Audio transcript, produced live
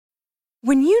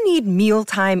When you need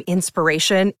mealtime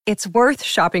inspiration, it's worth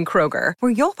shopping Kroger,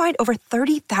 where you'll find over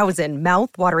 30,000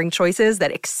 mouth-watering choices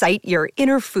that excite your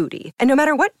inner foodie. And no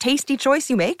matter what tasty choice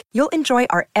you make, you'll enjoy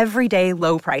our everyday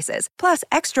low prices, plus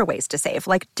extra ways to save,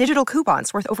 like digital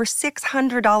coupons worth over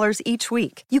 $600 each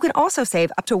week. You can also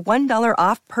save up to $1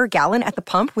 off per gallon at the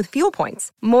pump with fuel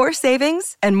points. More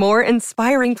savings and more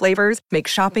inspiring flavors make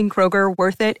shopping Kroger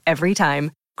worth it every time.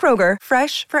 Kroger,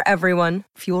 fresh for everyone.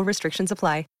 Fuel restrictions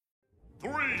apply.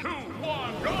 3, 2,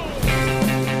 1, go!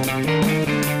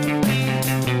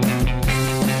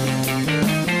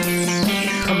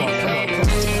 Come on.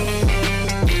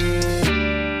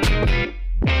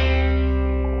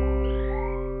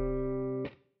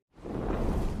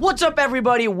 What's up,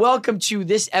 everybody? Welcome to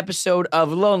this episode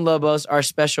of Lone Lobos, our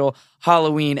special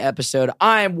Halloween episode.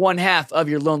 I am one half of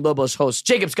your Lone Lobos host,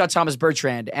 Jacob Scott Thomas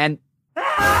Bertrand, and...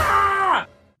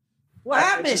 What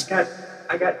happened?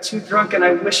 I got too drunk and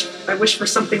I wish for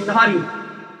something naughty.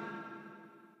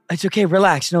 It's okay,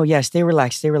 relax. No, yeah, stay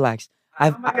relaxed. How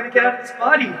am I gonna get out of this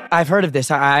body? I've heard of this.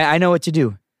 I know what to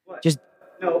do. What? Just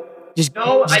No, just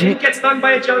I didn't get stung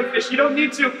by a jellyfish. You don't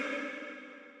need to.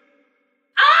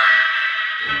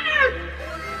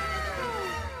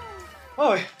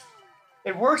 Oh,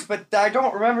 it works, but I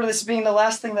don't remember this being the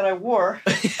last thing that I wore.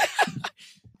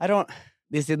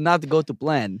 This did not go to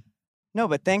plan. No,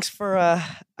 but thanks for, I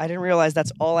didn't realize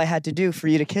that's all I had to do for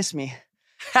you to kiss me.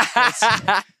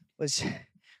 Was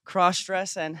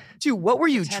cross-dress and... Dude, what were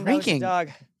you pretend I was a drinking? dog.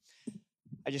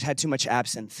 I just had too much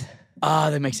absinthe. Ah,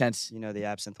 that makes sense. You know, the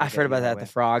absinthe. I've heard about that. The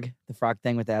frog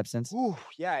thing with the absinthe. Ooh,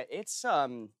 yeah, it's,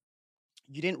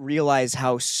 you didn't realize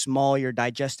how small your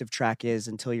digestive tract is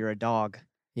until you're a dog.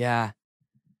 Yeah.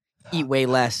 Eat way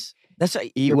less. That's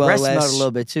why Eat your well breasts melt less. a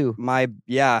little bit too.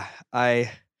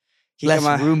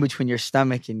 Less room between your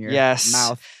stomach and your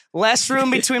mouth. Less room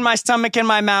between my stomach and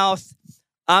my mouth.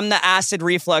 I'm the acid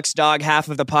reflux dog, half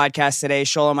of the podcast today.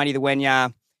 Sholomani the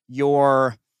Wenya,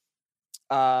 your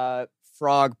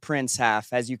frog prince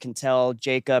half. As you can tell,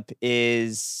 Jacob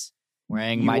is...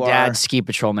 Wearing my dad's ski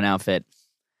patrolman outfit.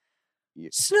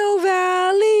 Snow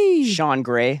Valley. Sean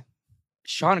Gray.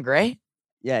 Sean Gray?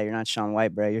 Yeah, you're not Sean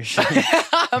White, bro. You're Sean...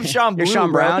 I'm Sean Blue, You're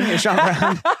Sean bro. Brown. You're Sean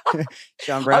Brown.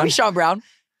 Sean Brown. I'm Sean Brown.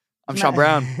 I'm Sean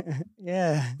Brown.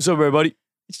 Yeah. What's up, everybody?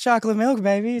 It's chocolate milk,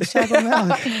 baby. It's chocolate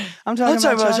milk. I'm talking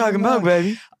about chocolate milk,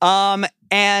 baby.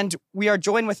 And we are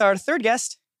joined with our third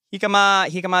guest.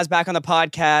 Hikama is back on the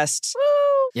podcast.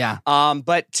 Woo! Yeah.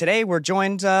 But today we're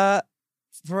joined for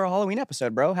a Halloween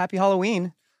episode, bro. Happy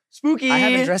Halloween. Spooky. I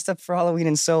haven't dressed up for Halloween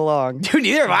in so long. Dude,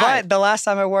 neither have I. But the last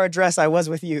time I wore a dress, I was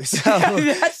with you. So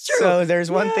That's true. So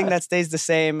there's one thing that stays the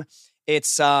same.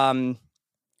 It's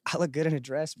I look good in a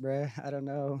dress, bro. I don't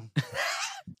know.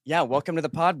 Yeah, welcome to the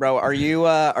pod, bro. Are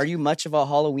you much of a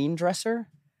Halloween dresser?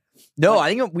 No, I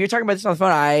think we were talking about this on the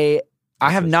phone. I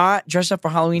have not dressed up for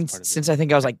Halloween since I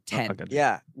think I was like 10.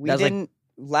 Yeah, we didn't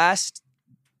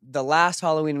the last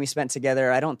Halloween we spent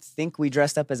together. I don't think we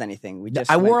dressed up as anything. We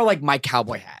just wore like my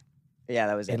cowboy hat. Yeah,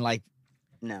 that was it. And like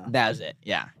no, that was it.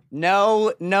 Yeah.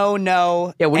 No.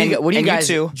 Yeah. What do you guys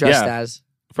dressed as?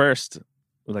 First,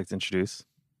 we'd like to introduce.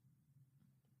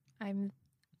 I'm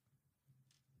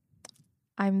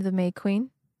the May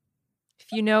Queen. If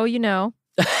you know, you know.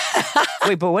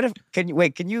 Wait, but can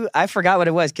you? I forgot what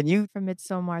it was. Can you? From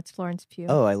Midsommar, it's Florence Pugh.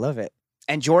 Oh, I love it.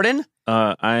 And Jordan?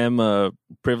 I am a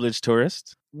privileged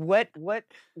tourist. What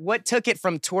took it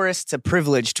from tourist to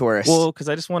privileged tourist? Well, because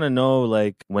I just want to know,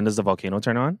 like, when does the volcano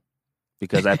turn on?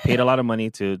 Because I paid a lot of money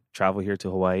to travel here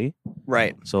to Hawaii.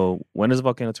 Right. So when does the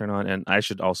volcano turn on? And I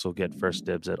should also get first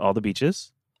dibs at all the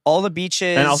beaches. All the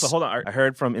beaches. And also, hold on. I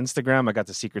heard from Instagram, I got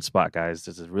the secret spot, guys.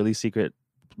 There's a really secret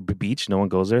beach. No one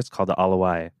goes there. It's called the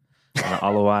Alawai. And the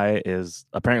Alawai is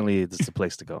apparently this is the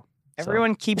place to go.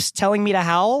 Everyone keeps telling me to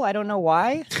howl. I don't know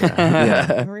why. Yeah.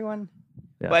 Everyone.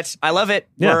 Yeah. But I love it.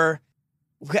 Yeah.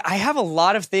 I have a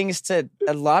lot of things to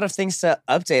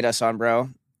update us on,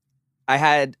 bro. I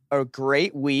had a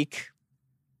great week.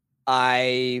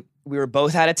 We were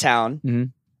both out of town. Mm-hmm.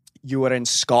 You were in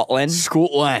Scotland.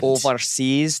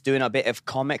 Overseas, doing a bit of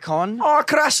Comic-Con. Oh,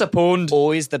 Crassapond.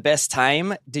 Always the best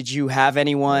time. Did you have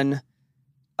anyone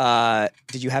draw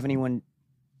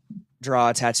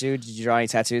a tattoo? Did you draw any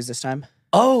tattoos this time?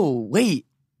 Oh, wait.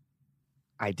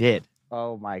 I did.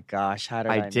 Oh my gosh, how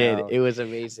did I did. know? It was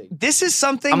amazing. This is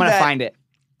something I'm going to that find it.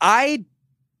 I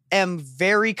am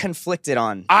very conflicted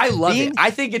on. I love it. I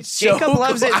think it's so Jacob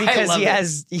loves it cool.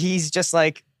 because he's just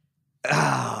like,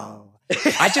 oh.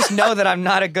 I just know that I'm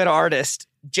not a good artist.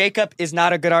 Jacob is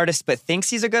not a good artist, but thinks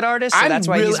he's a good artist, so that's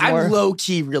why he's more... I'm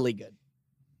low-key really good.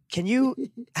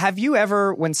 have you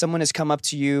ever, when someone has come up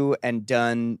to you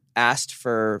and asked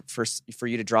for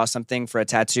you to draw something for a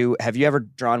tattoo, have you ever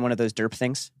drawn one of those derp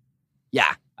things?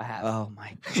 Yeah, I have. Oh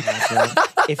my God. Bro.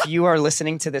 If you are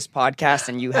listening to this podcast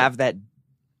and you have that,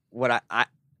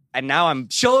 and now I'm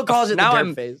Sholo calls it the now derp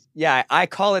I'm face. Yeah, I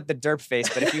call it the derp face,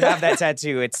 but if you have that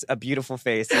tattoo, it's a beautiful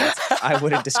face. I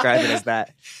wouldn't describe it as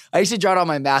that. I used to draw it on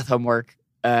my math homework.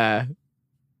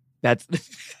 That's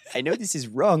I know this is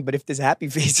wrong, but if there's happy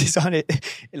faces on it,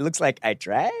 it looks like I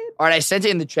tried. all right. I sent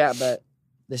it in the chat, but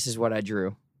this is what I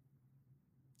drew.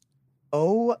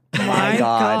 Oh My my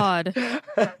God.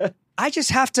 God. I just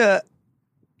have to,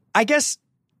 I guess.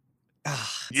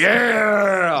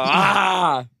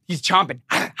 Yeah. He's chomping.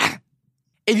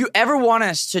 If you ever want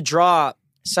us to draw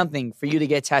something for you to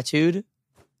get tattooed,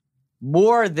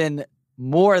 more than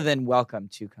welcome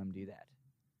to come do that.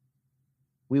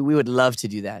 We would love to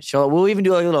do that. We'll even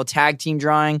do like a little tag team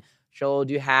drawing. She'll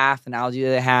do half, and I'll do the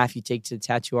other half. You take to the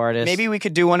tattoo artist. Maybe we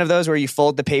could do one of those where you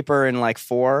fold the paper in like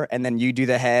 4, and then you do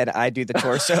the head, I do the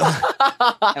torso,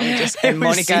 and we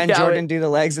Monica see and how Jordan do the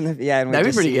legs and the And we That'd be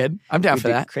just pretty see- good. I'm down we for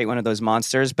could that. Create one of those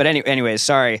monsters. But anyways,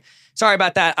 sorry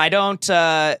about that. I don't.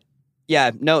 No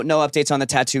updates on the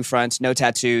tattoo front. No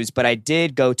tattoos. But I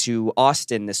did go to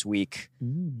Austin this week.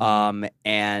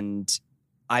 And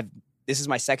this is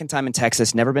my second time in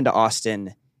Texas. Never been to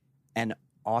Austin, and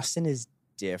Austin is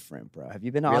different, bro. Have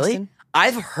you been to Really? Austin?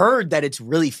 I've heard that it's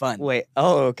really fun. Wait.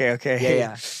 Oh, okay.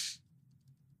 Yeah.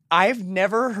 I've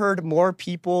never heard more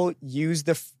people use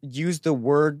the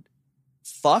word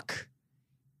 "fuck,"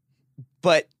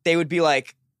 but they would be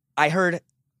like, I heard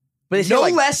But they say, no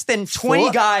like, less than 20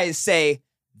 fuck? guys say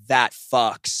that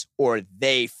fucks or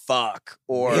they fuck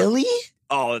or Really?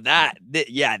 oh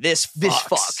this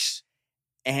Fucks.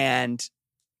 and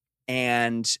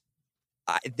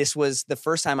this was the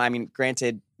first time. I mean,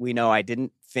 granted, we know I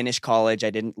didn't finish college. I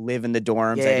didn't live in the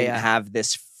dorms. I didn't have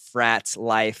this frat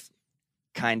life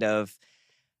kind of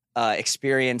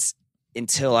experience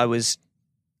until I was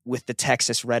with the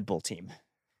Texas Red Bull team.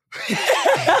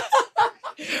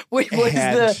 Wait, what is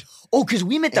the? Oh, because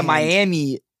we met the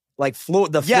Miami, like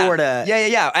Florida.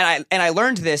 Yeah. And I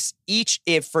learned this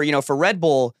for Red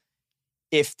Bull.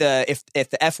 If the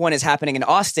F1 is happening in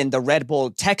Austin, the Red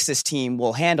Bull Texas team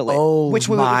will handle it. Oh, which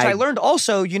I learned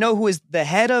also. You know who is the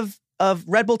head of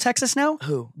Red Bull Texas now?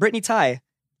 Who? Brittany Ty,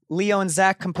 Leo and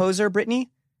Zach composer. Brittany.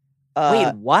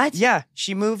 Wait, what? Yeah,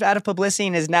 she moved out of publicity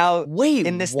and is now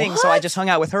in this thing. So what? I just hung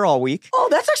out with her all week. Oh,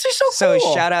 that's actually so So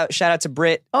cool. shout out to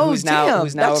Britt, who's damn, now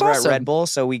that's over awesome. at Red Bull.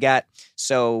 So we got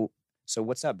so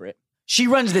what's up, Britt? She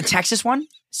runs the Texas one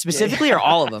specifically, or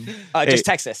all of them? Just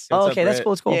Texas. Oh, What's okay, up, that's Britt?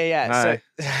 cool. It's cool. Yeah. Hi.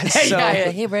 So,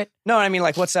 Hey, Brett. no, I mean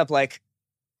like what's up? Like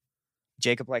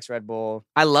Jacob likes Red Bull.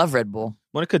 I love Red Bull.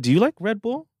 Monica, do you like Red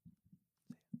Bull?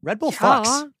 Red Bull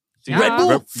fucks. Dude, Red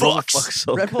Bull fucks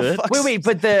so Red Bull good. fucks. Wait,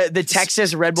 but the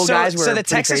Texas Red Bull guys were so the pretty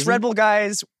Texas crazy? Red Bull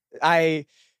guys.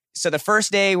 So the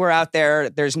first day we're out there.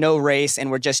 There's no race,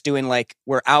 and we're just doing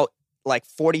we're out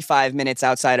 45 minutes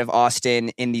outside of Austin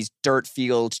in these dirt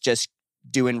fields, just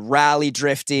doing rally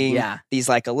drifting. Yeah. These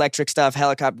electric stuff,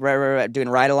 helicopter, doing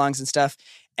ride-alongs and stuff.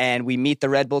 And we meet the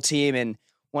Red Bull team, and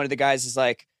one of the guys is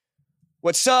like,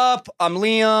 "What's up? I'm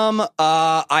Liam.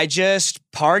 I just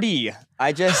party.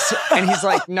 And he's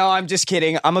like, "No, I'm just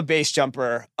kidding. I'm a base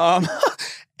jumper."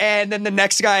 And then the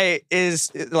next guy is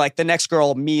the next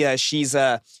girl, Mia. She's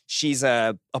a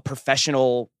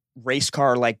professional race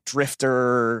car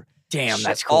drifter. Damn,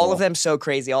 that's cool. All of them so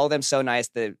crazy. All of them so nice.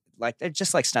 They're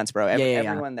just like stunts, bro.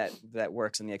 Everyone that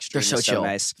works in the extreme They're so is so chill.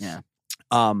 nice. Yeah.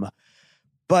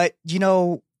 But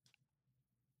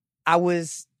I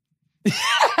was.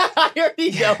 I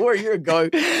already know where you're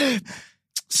going.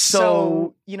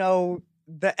 So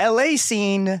the LA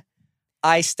scene,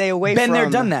 I stay away from. Been there,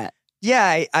 done that.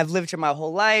 Yeah, I've lived here my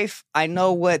whole life. I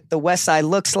know what the West Side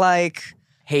looks like.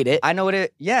 Hate it. I know what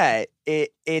it. Yeah,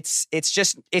 it's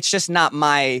just not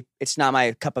my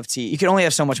cup of tea. You can only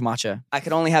have so much matcha. I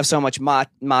could only have so much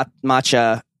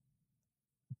matcha.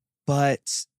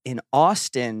 But in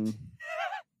Austin,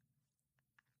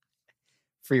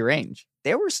 Free range.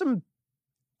 there were some.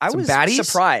 I Some was baddies?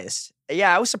 surprised.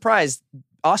 Yeah, I was surprised.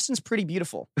 Austin's pretty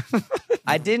beautiful.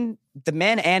 The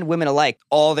men and women alike,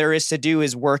 all there is to do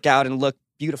is work out and look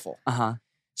beautiful. Uh-huh.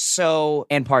 So,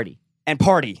 And party. and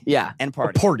party. Yeah. And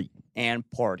party. Party. And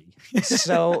party.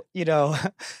 So,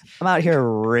 I'm out here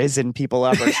rizzing people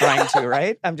up or trying to,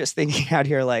 right? I'm just thinking out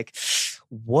here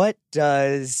what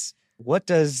does,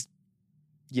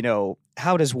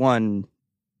 how does one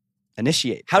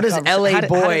initiate? How does a conversation? LA How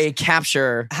boy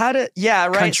capture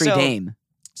right? country dame?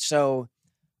 So,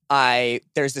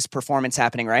 there's this performance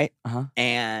happening, right? Uh-huh.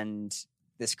 And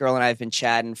this girl and I have been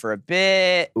chatting for a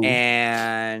bit, Ooh.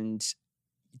 and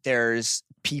there's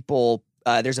people,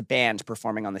 there's a band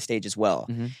performing on the stage as well.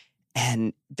 Mm-hmm.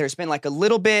 And there's been like a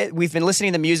little bit, we've been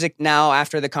listening to the music now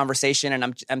after the conversation,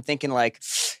 and I'm thinking like,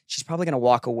 she's probably gonna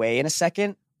walk away in a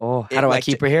second. Oh, how do I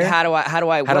keep her here? How do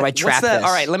I trap this?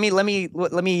 All right, let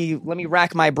me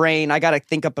rack my brain. I gotta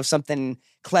think up of something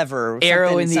clever.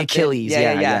 Arrow in the something- Achilles.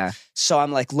 Yeah. So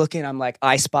I'm like looking. I'm like,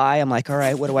 I spy. I'm like, all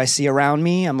right, what do I see around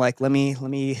me? I'm like, let me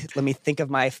think of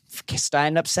my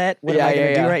stand-up set. What am I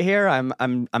gonna do right here?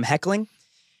 I'm heckling,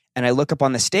 and I look up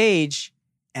on the stage,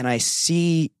 and I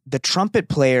see the trumpet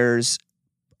players.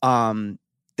 They're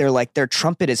like, their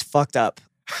trumpet is fucked up.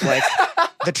 Like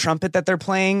the trumpet that they're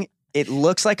playing, it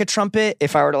looks like a trumpet.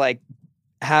 If I were to like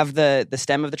have the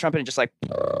stem of the trumpet and just like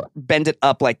bend it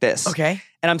up like this. Okay.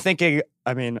 And I'm thinking,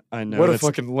 I mean, I know What a that's-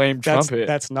 fucking lame trumpet.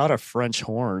 That's not a French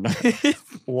horn.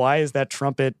 Why is that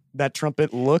trumpet? That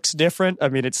trumpet looks different. I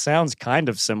mean, it sounds kind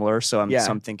of similar. So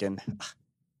I'm thinking,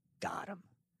 got him.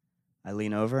 I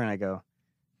lean over and I go,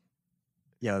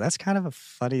 yo, that's kind of a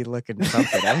funny looking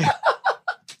trumpet. Eh?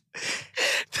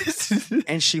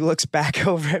 And she looks back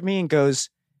over at me and goes,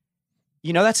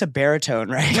 you know, that's a baritone,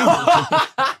 right?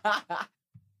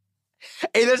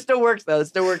 Hey, that still works though.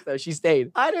 She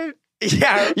stayed. I don't.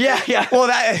 Yeah. Well,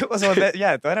 that was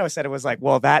Then I said it was like,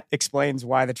 well, that explains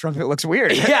why the trumpet looks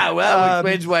weird. Yeah, well, that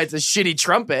explains why it's a shitty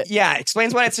trumpet. Yeah,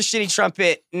 explains why it's a shitty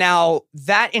trumpet. Now,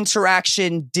 that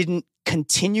interaction didn't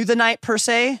continue the night per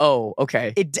se. Oh,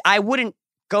 okay. I wouldn't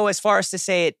go as far as to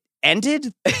say it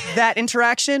ended that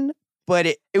interaction, but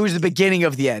it was the beginning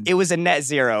of the end. It was a net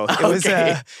zero.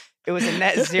 It was a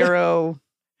net zero.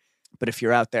 But if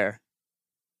you're out there,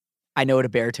 I know what a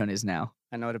baritone is now.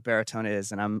 I know what a baritone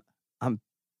is, and I'm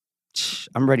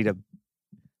ready to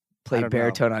play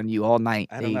baritone on you all night.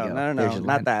 I don't know. Go. No,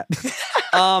 not that.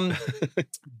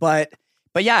 But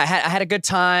yeah, I had a good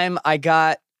time. I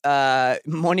got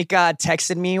Monica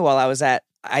texted me while I was at.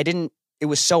 It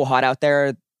was so hot out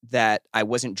there that I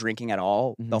wasn't drinking at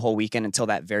all the whole weekend until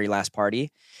that very last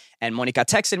party. And Monica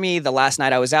texted me the last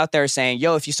night I was out there saying,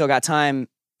 "Yo, if you still got time,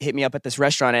 hit me up at this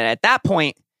restaurant." And at that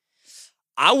point,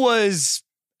 I was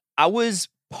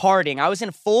partying. I was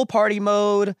in full party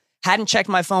mode. Hadn't checked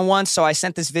my phone once, so I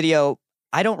sent this video.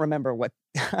 I don't remember what.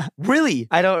 Really?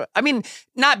 I mean,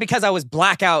 not because I was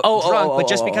blackout drunk, but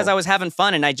just because I was having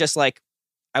fun and I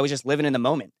was just living in the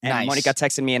moment. And Nice. Monica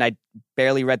texted me and I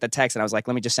barely read the text and I was like,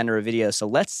 let me just send her a video. So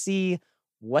let's see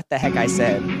what the heck I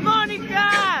said.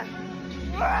 Monica!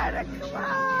 We're at a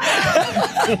club!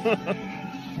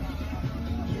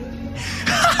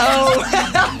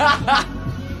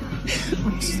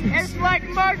 It's like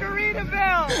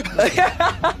Margaritaville!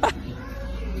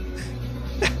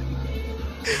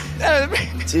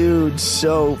 Dude,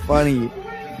 so funny.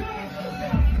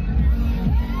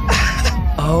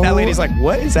 Oh, That lady's like,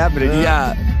 what is happening?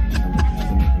 yeah.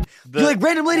 You're like,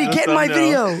 random lady, get in my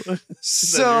video.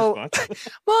 So,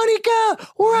 Monica,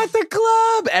 we're at the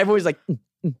club. Everyone's like,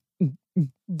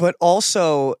 but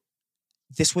also,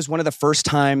 this was one of the first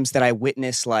times that I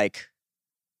witnessed like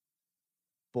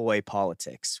boy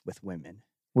politics with women.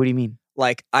 what do you mean?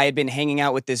 Like I had been hanging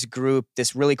out with this group,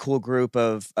 this really cool group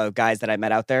of guys that I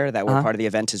met out there that were part of the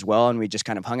event as well. And we just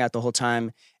kind of hung out the whole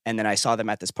time. And then I saw them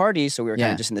at this party. So we were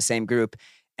kind of just in the same group.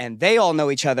 And they all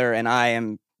know each other. And I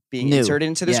am being New. inserted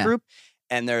into this Yeah. group.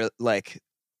 And they're like,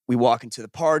 we walk into the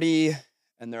party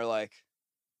and they're like,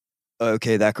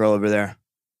 okay, that girl over there.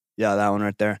 Yeah, that one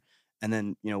right there. And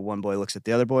then, you know, one boy looks at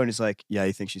the other boy and he's like, yeah,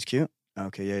 you think she's cute?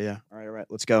 Okay, yeah. All right,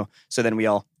 let's go. So then we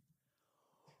all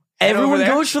head over Everyone there.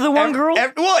 goes for the one girl?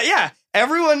 Well, yeah.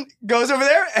 Everyone goes over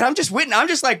there and I'm just waiting. I'm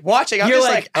just like watching. I'm You're just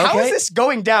like, like, how is okay. this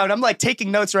going down? I'm like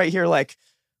taking notes right here. Like,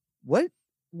 what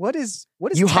is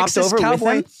You hopped Texas over with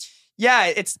Cowboy? them?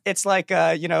 Yeah, it's like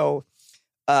oh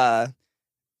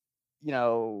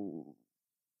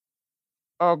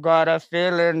God, a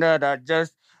feeling that I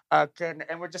just can,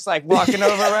 and we're just like walking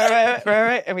over,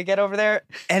 right, and we get over there,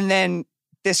 and then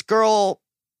this girl,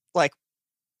 like,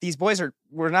 these boys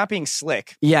we're not being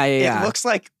slick. Yeah. It looks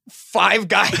like 5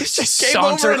 guys just came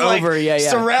over Sauntered and like over, yeah.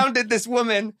 surrounded this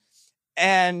woman,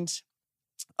 and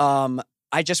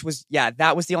I just was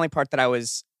that was the only part that I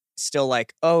was still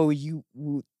like, oh,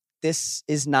 this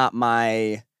is not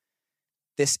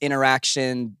this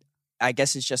interaction. I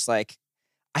guess it's just like,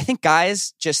 I think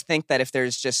guys just think that if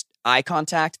there's just eye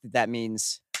contact, that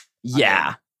means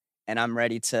Yeah. and I'm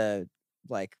ready to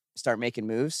like start making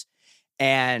moves.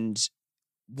 And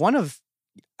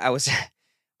I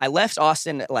left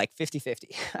Austin at like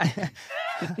 50-50.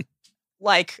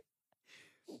 Like,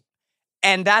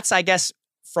 and that's, I guess,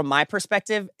 from my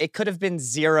perspective, it could have been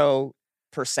 0%.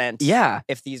 Yeah.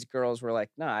 If these girls were like,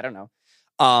 no, I don't know.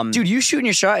 Dude, you shooting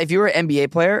your shot, if you were an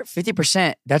NBA player,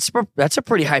 50%, that's a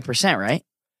pretty high percent, right?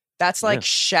 That's like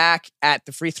Shaq at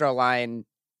the free throw line,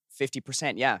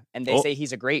 50%. Yeah. And they say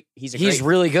he's great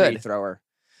really good free thrower.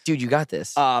 Dude, you got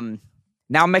this.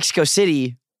 Now Mexico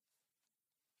City.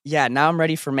 Yeah, now I'm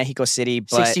ready for Mexico City.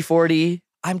 But 60-40.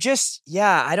 I'm just,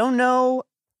 I don't know.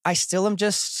 I still am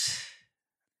just,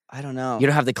 I don't know. You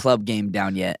don't have the club game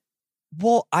down yet.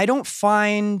 Well, I don't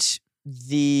find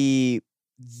the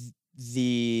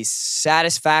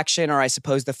satisfaction, or I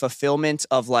suppose the fulfillment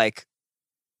of like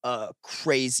a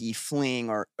crazy fling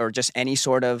or just any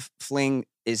sort of fling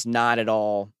is not at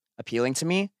all appealing to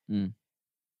me.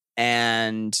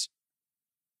 And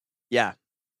yeah.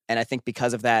 And I think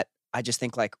because of that, I just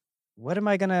think like, what am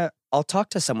I I'll talk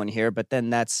to someone here, but then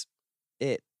that's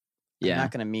it. Yeah. I'm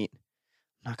not gonna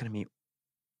meet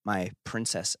my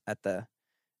princess at the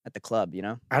club, you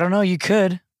know? I don't know. You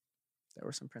could. There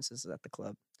were some princesses at the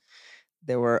club.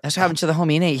 That's what happened to the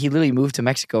homie Nate. He literally moved to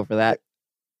Mexico for that.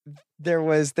 There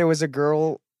was a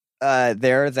girl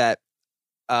there that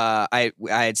I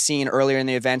had seen earlier in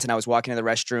the event, and I was walking to the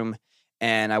restroom,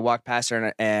 and I walked past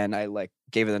her, and I like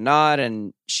gave her the nod,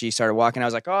 and she started walking. I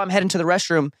was like, "Oh, I'm heading to the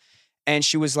restroom," and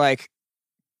she was like,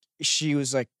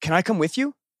 "Can I come with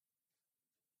you?"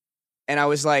 And I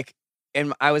was like, I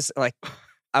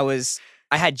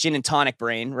had gin and tonic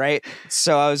brain, right?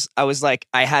 So I was like,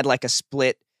 I had like a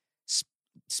split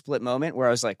moment where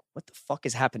I was like, what the fuck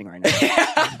is happening right now?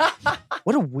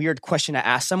 What a weird question to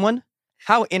ask someone.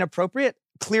 How inappropriate.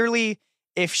 Clearly,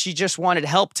 if she just wanted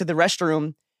help to the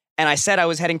restroom and I said I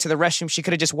was heading to the restroom, she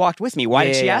could have just walked with me. Why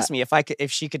did she ask me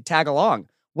if she could tag along?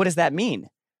 What does that mean?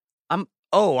 I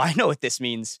know what this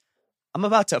means. I'm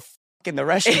about to in the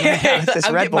restroom at this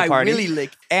Red Bull party. Willy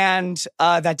licked. And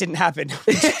that didn't happen.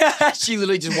 She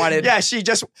literally just wanted. Yeah,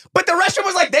 but the restroom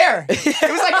was like there. It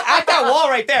was like at that wall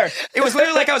right there. It was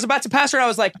literally like I was about to pass her and I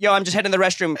was like, yo, I'm just heading to the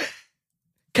restroom.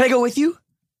 Can I go with you?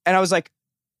 And I was like,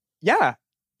 yeah,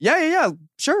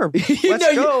 sure.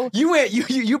 Let's go. You went,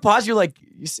 you paused, you're like,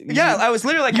 I was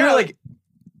literally like, you were like,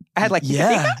 I had like,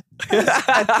 yeah.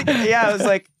 I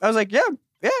was like, yeah,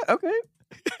 okay.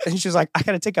 And she was like, I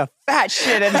gotta take a fat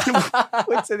shit, and then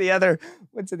went to the other.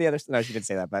 No, she didn't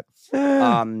say that, but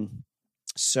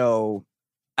so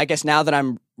I guess now that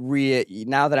I'm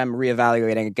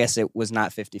reevaluating, I guess it was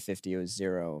not 50-50, it was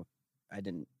 0.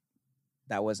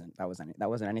 That wasn't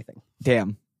anything.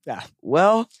 Damn. Yeah.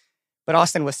 Well, but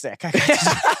Austin was sick. But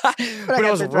it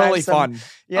was really fun.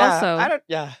 Also,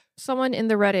 yeah. Someone in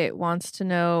the Reddit wants to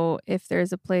know if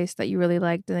there's a place that you really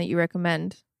liked and that you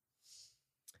recommend.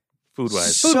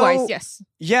 Food-wise. Food-wise, yes.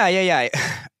 Yeah.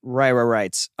 Right.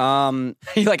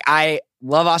 You're like, I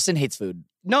love Austin, hates food.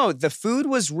 No, the food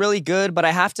was really good, but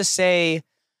I have to say,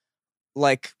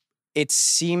 like, it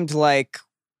seemed like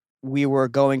we were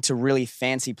going to really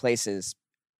fancy places.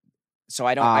 So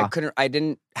I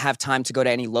didn't have time to go to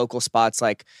any local spots.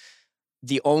 Like,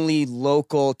 the only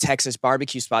local Texas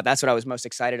barbecue spot, that's what I was most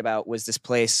excited about, was this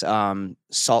place,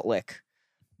 Salt Lick,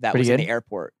 that was in the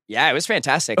airport. Yeah, it was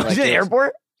fantastic. Was it the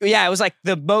airport? Yeah, it was like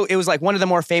it was like one of the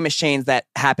more famous chains that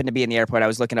happened to be in the airport. I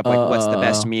was looking up like what's the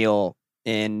best meal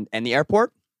in the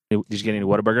airport. Did you get any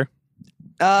Whataburger?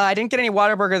 I didn't get any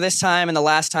Whataburger this time, and the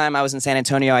last time I was in San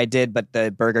Antonio, I did, but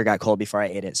the burger got cold before I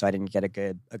ate it, so I didn't get a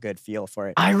good feel for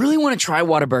it. I really want to try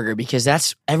Whataburger because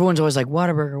everyone's always like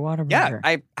Whataburger. Yeah,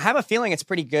 I have a feeling it's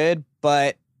pretty good,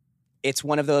 but it's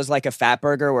one of those like a fat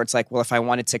burger where it's like, well, if I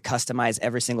wanted to customize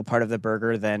every single part of the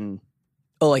burger, then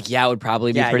it would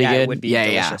probably be pretty good. It would be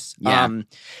delicious. Yeah.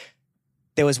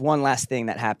 There was one last thing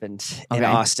that happened in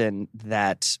Austin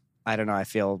that I don't know. I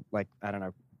feel like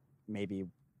maybe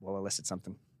will elicit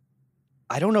something.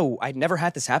 I don't know. I'd never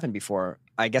had this happen before.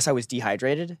 I guess I was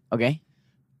dehydrated. Okay.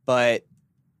 But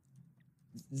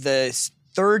the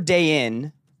third day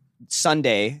in,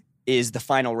 Sunday, is the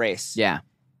final race. Yeah.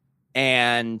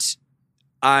 And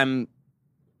I'm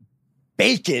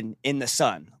baking in the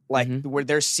sun. Like, where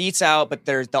there's seats out, but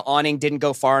the awning didn't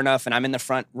go far enough, and I'm in the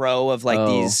front row of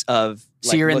these of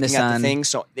so you're in the sun. At the thing.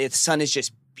 So the sun is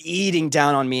just beating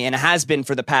down on me, and it has been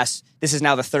for the past. This is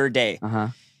now the third day,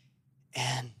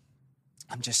 and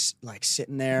I'm just like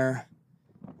sitting there,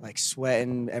 like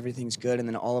sweating. Everything's good, and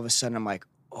then all of a sudden, I'm like,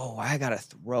 oh, I gotta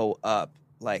throw up.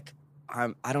 Like,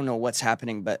 I don't know what's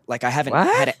happening, but like I haven't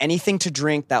had anything to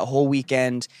drink that whole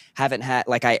weekend. Haven't had,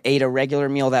 like, I ate a regular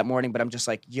meal that morning, but I'm just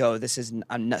like, yo,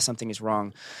 something is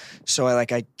wrong. So I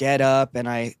get up and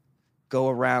I go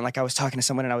around. Like, I was talking to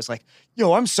someone and I was like,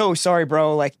 yo, I'm so sorry,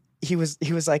 bro. Like, he was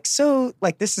like, so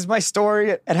like, this is my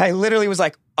story. And I literally was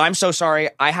like, I'm so sorry.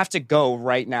 I have to go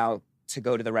right now to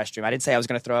go to the restroom. I didn't say I was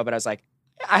going to throw up, but I was like,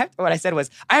 what I said was,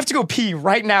 I have to go pee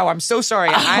right now. I'm so sorry.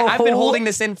 I've been holding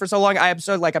this in for so long. I'm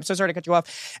so sorry to cut you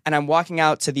off. And I'm walking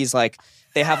out to these like,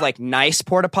 they have like nice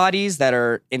porta potties that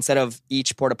are, instead of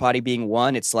each porta potty being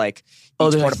one, it's like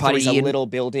each porta potty is a little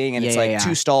building, and it's like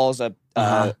 2 stalls, two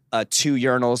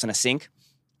urinals and a sink.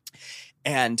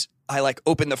 And I like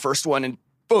open the first one, and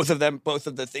both of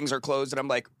the things are closed, and I'm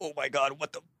like, oh my God,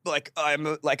 what the, like,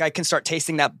 I'm like, I can start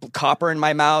tasting that copper in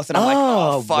my mouth, and I'm like,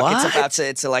 oh fuck, what?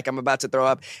 It's like, I'm about to throw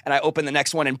up. And I open the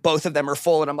next one, and both of them are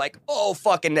full, and I'm like, oh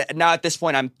fuck. And now at this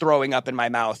point, I'm throwing up in my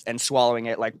mouth and swallowing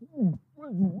it like,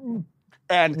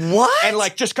 and what? And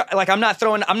like, just like, I'm not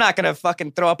gonna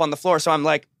fucking throw up on the floor. So I'm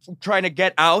like trying to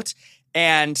get out,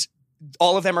 and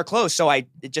all of them are closed. So I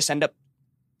just end up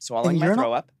swallowing my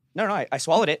throw up. No, I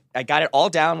swallowed it. I got it all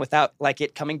down without like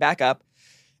it coming back up.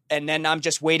 And then I'm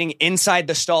just waiting inside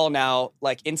the stall now,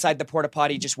 like inside the porta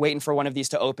potty, just waiting for one of these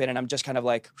to open. And I'm just kind of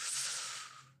like,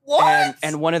 what?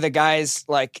 And one of the guys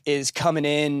like is coming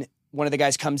in. One of the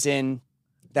guys comes in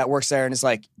that works there and is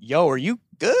like, yo, are you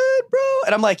good, bro?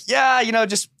 And I'm like, yeah,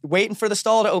 just waiting for the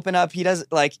stall to open up. He does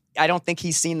like, I don't think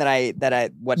he's seen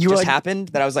what just happened,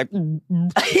 that I was like,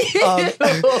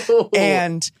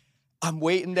 and I'm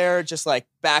waiting there, just like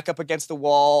back up against the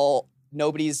wall.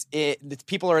 The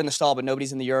people are in the stall, but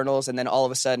nobody's in the urinals. And then all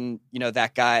of a sudden,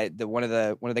 that guy, one of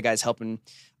the guys helping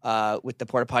with the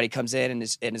porta potty comes in and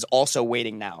is also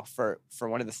waiting now for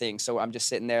one of the things. So I'm just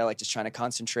sitting there, like just trying to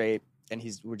concentrate. And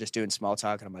we're just doing small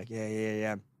talk, and I'm like,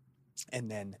 yeah.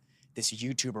 And then this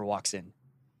YouTuber walks in,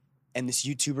 and this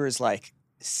YouTuber is like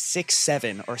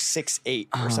 6'7" or 6'8"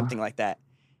 or something like that.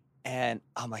 And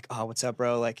I'm like, oh, what's up,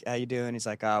 bro? Like, how you doing? He's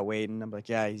like, waiting. I'm like,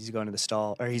 yeah, he's going to the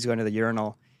stall, or he's going to the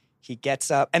urinal. He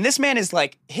gets up, and this man is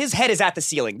like, his head is at the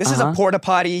ceiling. This is a porta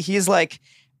potty. He's like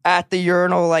at the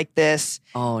urinal like this.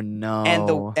 Oh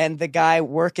no. And the guy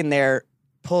working there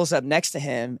pulls up next to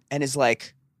him and is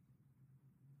like,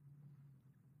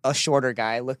 a shorter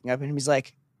guy looking up at him. He's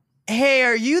like, hey,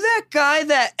 are you that guy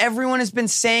that everyone has been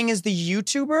saying is the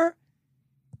YouTuber?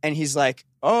 And he's like,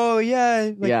 oh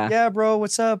yeah. Like, yeah, bro.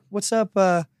 What's up?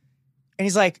 And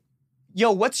he's like,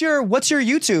 yo, what's your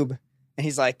YouTube? And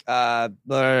he's like, blah,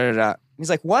 blah, blah.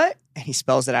 He's like, what? And he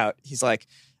spells it out. He's like,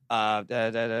 da, da,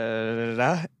 da, da,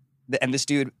 da. And this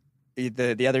dude,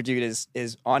 the other dude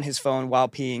is on his phone while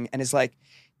peeing and is like,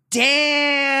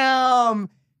 damn,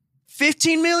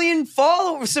 15 million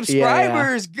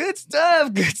subscribers. Yeah. Good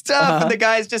stuff. And the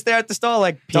guy's just there at the stall,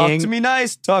 like, talk to me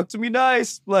nice.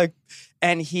 Like,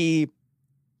 and he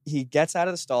gets out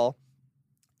of the stall,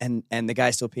 and the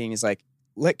guy's still peeing. He's like,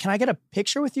 look, can I get a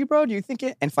picture with you, bro? Do you think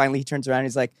it? And finally he turns around and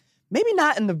he's like, maybe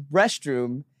not in the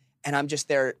restroom. And I'm just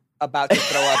there about to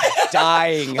throw up,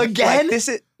 dying. Again?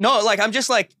 Like,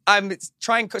 I'm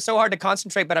trying so hard to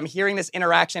concentrate, but I'm hearing this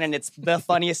interaction, and it's the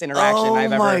funniest interaction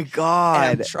I've ever. Oh my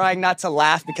God. And I'm trying not to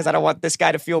laugh because I don't want this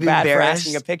guy to feel bad for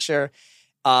asking a picture.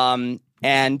 And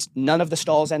none of the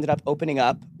stalls ended up opening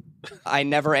up. I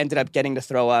never ended up getting to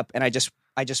throw up, and I just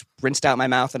rinsed out my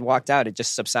mouth and walked out. It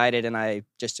just subsided, and I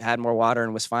just had more water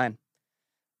and was fine.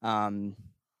 Once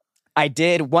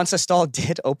a stall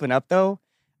did open up though,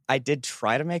 I did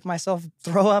try to make myself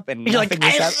throw up, and nothing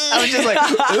was happening. I was just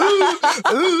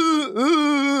like,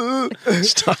 ooh.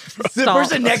 Stop, bro. The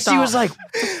person next to you was like,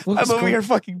 I'm over here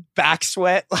fucking back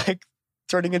sweat, like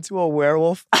turning into a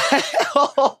werewolf.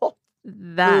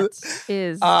 That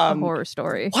is a horror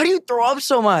story. Why do you throw up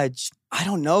so much? I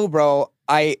don't know, bro.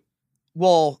 I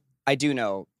do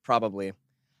know, probably.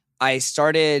 I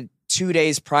started 2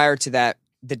 days prior to that.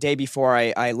 The day before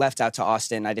I left out to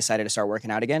Austin, I decided to start working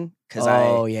out again. You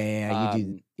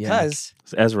do. Because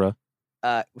It's Ezra.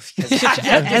 Because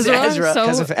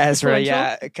of Ezra,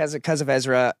 yeah. Because of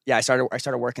Ezra, yeah. I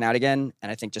started working out again,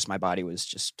 and I think just my body was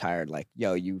just tired. Like,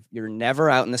 yo, you're never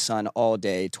out in the sun all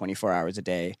day, 24 hours a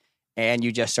day, and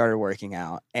you just started working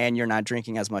out, and you're not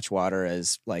drinking as much water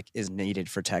as like is needed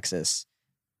for Texas.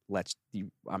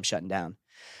 I'm shutting down.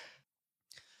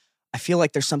 I feel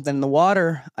like there's something in the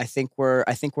water. I think we're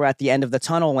at the end of the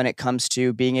tunnel when it comes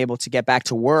to being able to get back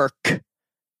to work,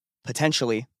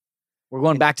 potentially. We're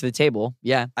going back to the table.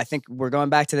 Yeah. I think we're going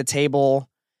back to the table,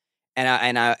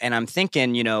 and I'm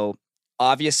thinking,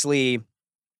 obviously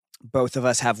both of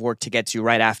us have work to get to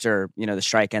right after, the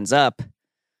strike ends up.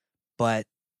 But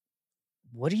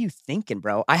what are you thinking,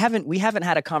 bro? We haven't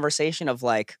had a conversation of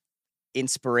like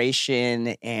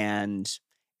inspiration and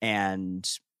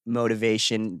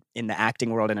motivation in the acting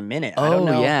world in a minute. I don't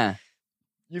know. Yeah.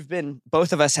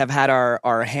 Both of us have had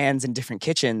our hands in different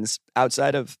kitchens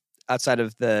outside of outside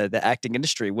of the acting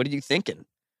industry. What are you thinking?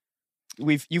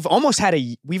 We've almost had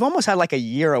like a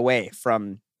year away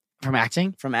from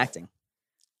acting.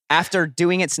 After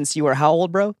doing it since you were how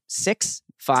old, bro? 6?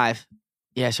 5.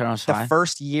 Yeah, so I was 5.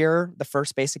 The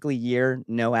first basically year,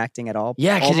 no acting at all.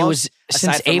 Yeah, because it was aside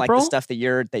since from, April. like, the stuff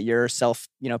that you're self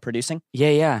producing.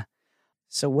 Yeah.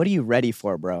 So what are you ready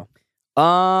for, bro?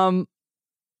 I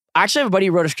actually have a buddy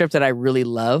who wrote a script that I really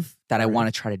love that I want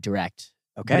to try to direct.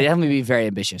 Okay. But it has to be very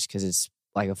ambitious because it's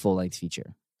like a full length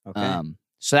feature. Okay.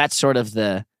 So that's sort of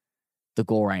the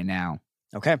goal right now.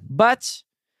 Okay. But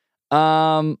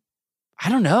I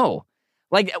don't know.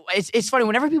 Like it's funny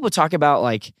whenever people talk about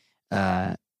like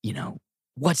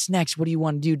what's next? What do you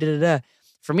want to do? Da, da, da.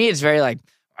 For me, it's very like,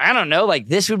 I don't know. Like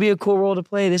this would be a cool role to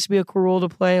play. This would be a cool role to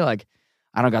play. Like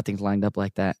I don't got things lined up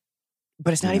like that.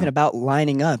 But it's not even about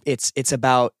lining up. It's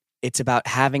about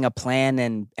having a plan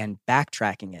and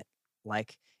backtracking it.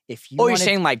 Like if you you're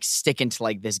saying like sticking to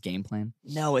like this game plan?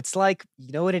 No, it's like,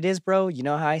 you know what it is, bro? You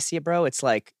know how I see it, bro? It's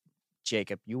like,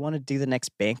 Jacob, you want to do the next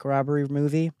bank robbery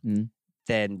movie?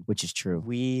 Then which is true.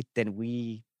 We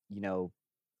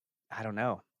I don't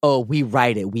know. Oh, we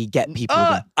write it. We get people.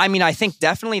 I mean, I think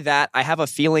definitely that. I have a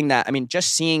feeling that, I mean,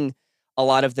 just seeing a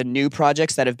lot of the new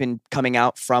projects that have been coming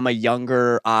out from a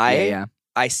younger eye, Yeah.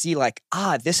 I see like,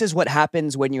 this is what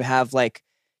happens when you have like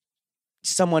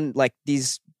someone like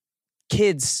these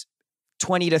kids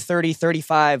 20 to 30,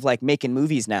 35, like making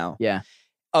movies now. Yeah.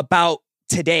 About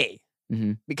today.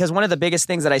 Mm-hmm. Because one of the biggest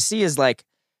things that I see is like,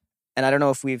 and I don't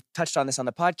know if we've touched on this on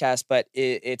the podcast, but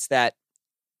it's that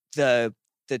the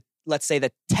let's say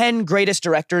the 10 greatest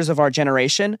directors of our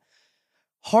generation,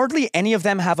 hardly any of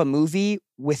them have a movie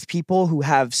with people who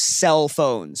have cell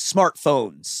phones,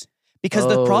 smartphones, because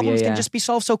the problems can just be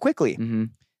solved so quickly. Mm-hmm.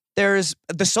 There's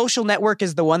The Social Network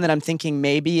is the one that I'm thinking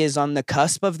maybe is on the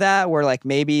cusp of that, where like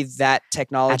maybe that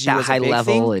technology at that was high a big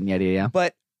level thing. and yeah.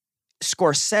 But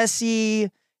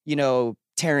Scorsese,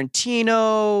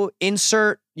 Tarantino,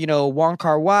 insert, Wong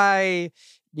Kar-wai,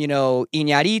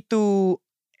 Iñárritu,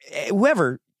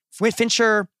 whoever,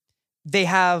 Fincher, they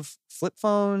have flip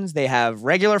phones, they have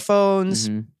regular phones,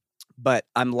 but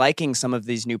I'm liking some of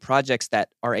these new projects that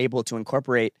are able to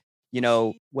incorporate,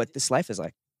 what this life is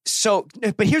like. So,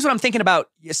 but here's what I'm thinking about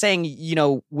saying,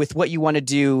 with what you want to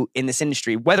do in this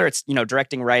industry, whether it's,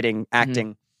 directing, writing,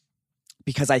 acting,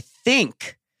 because I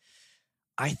think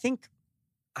I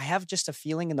have just a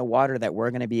feeling in the water that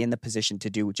we're going to be in the position to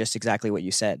do just exactly what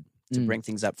you said, to bring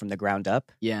things up from the ground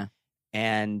up. Yeah.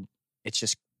 And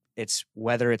it's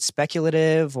whether it's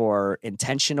speculative or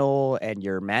intentional and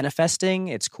you're manifesting,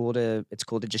 it's cool to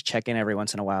just check in every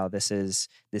once in a while. This is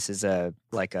an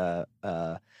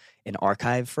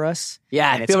archive for us.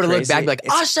 Yeah, and be able to look back and be like,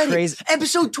 I said crazy. it,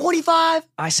 episode 25.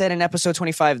 I said in episode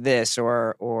 25 this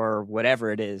or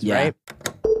whatever it is, right?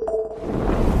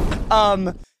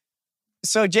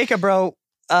 So Jacob, bro,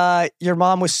 your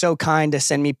mom was so kind to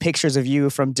send me pictures of you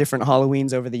from different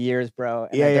Halloweens over the years, bro.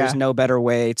 And there's no better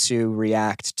way to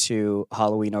react to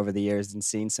Halloween over the years than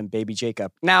seeing some baby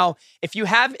Jacob. Now, if you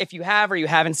have or you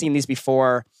haven't seen these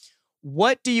before,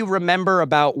 what do you remember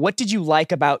about, what did you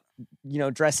like about,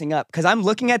 dressing up? Because I'm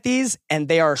looking at these and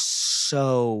they are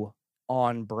so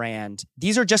on brand.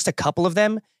 These are just a couple of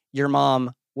them. Your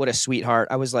mom, what a sweetheart.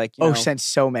 I was like, sent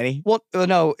so many. Well,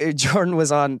 no, Jordan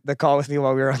was on the call with me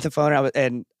while we were on the phone.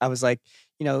 And I was like,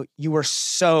 you were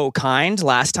so kind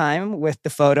last time with the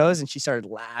photos. And she started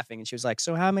laughing and she was like,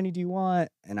 so how many do you want?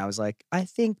 And I was like, I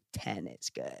think 10 is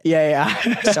good.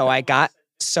 Yeah. So I got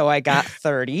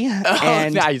 30.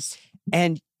 And, nice.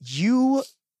 And you,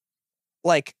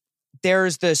 like,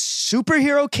 there's the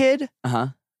superhero kid,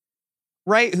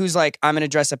 right? Who's like, I'm going to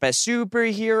dress up as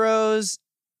superheroes.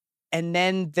 And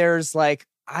then there's like,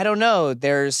 I don't know,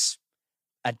 there's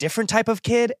a different type of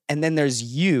kid. And then there's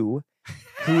you,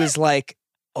 who is like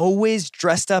always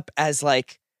dressed up as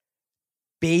like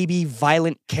baby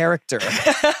violent character.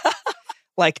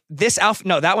 Like this outfit,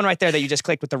 no, that one right there that you just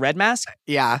clicked with the red mask.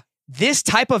 Yeah. This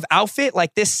type of outfit,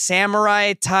 like this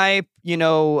samurai type,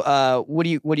 what do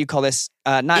you call this?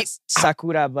 Not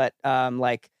Sakura, but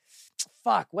like,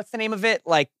 fuck, what's the name of it?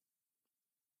 Like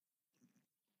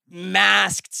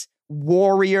masked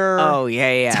warrior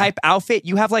type outfit.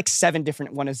 You have like 7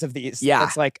 different ones of these. Yeah.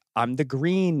 It's like, I'm the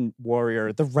green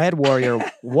warrior, the red warrior.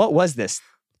 What was this?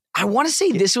 I want to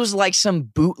say this was like some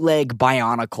bootleg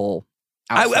Bionicle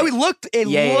outfit.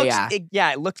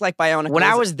 It looked like Bionicle. When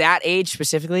I was that age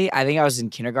specifically, I think I was in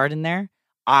kindergarten there,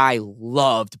 I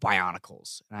loved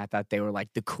Bionicles. And I thought they were like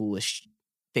the coolest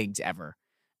things ever.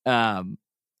 And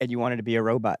you wanted to be a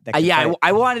robot. That could I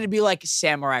fight. wanted to be like a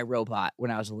samurai robot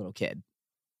when I was a little kid.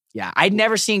 Yeah, I'd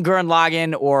never seen Gurren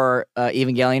Lagann or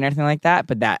Evangelion or anything like that,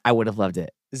 but that I would have loved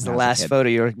it. This is when the I was a last kid. photo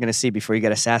you're going to see before you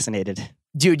get assassinated.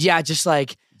 Dude, yeah, just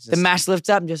like the mask lifts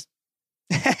up and just,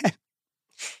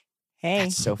 Hey.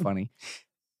 that's so funny.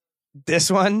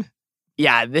 This one,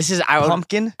 Yeah, this is,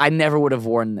 pumpkin. I never would have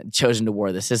chosen to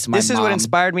wear this. This is my This is what mom.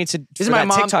 inspired me to This is for my that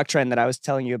mom- TikTok trend that I was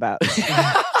telling you about.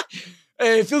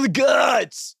 Hey, feel the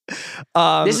guts.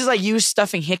 This is like you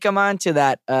stuffing Hickam onto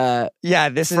that yeah,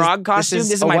 this frog costume.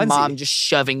 This is a my onesie. mom just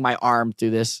shoving my arm through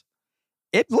this.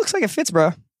 It looks like it fits,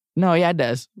 bro. No, yeah, it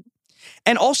does.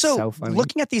 And also, So funny.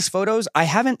 looking at these photos, I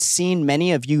haven't seen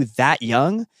many of you that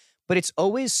young, but it's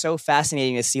always so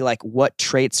fascinating to see like what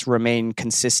traits remain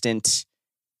consistent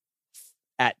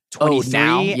at 23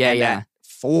 now? Yeah, and yeah. at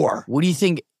 4. What do you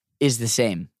think is the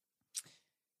same?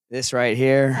 This right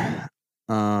here.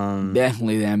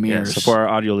 Definitely them Yeah, ears. so for our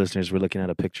audio listeners, we're looking at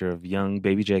a picture of young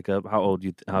baby Jacob. How old do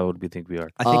you think we are?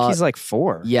 I think he's like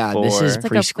 4. Yeah, this is It's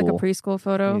like preschool. a preschool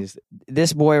photo.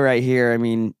 This boy right here, I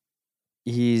mean,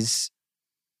 he's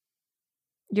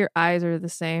Your eyes are the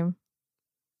same.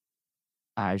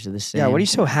 Eyes are the same. yeah. What are you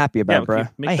so happy about, Yeah, bro?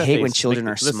 make I that hate when face. children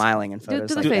Make are the- let's- smiling in do photos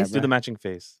the like face. that. Do Bro. the matching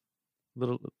face.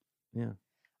 Little, yeah.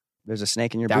 There's a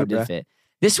snake in your That boot, did bro. fit.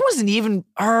 This wasn't even,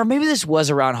 or maybe this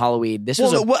was around Halloween. This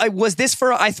was Was this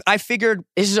for? I figured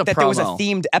this is a that promo. there was a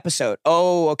themed episode.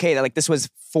 Oh, okay. Like this was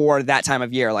for that time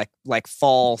of year, like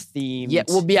fall themed. Yeah,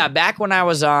 well, yeah. Back when I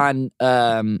was on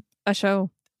A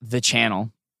show. the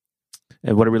channel,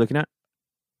 And what are we looking at?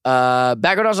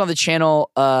 back when I was on the channel,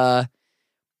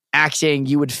 acting,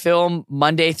 you would film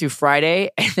Monday through Friday,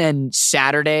 and then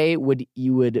Saturday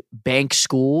you would bank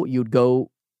school. You would go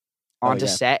onto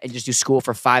yeah. set and just do school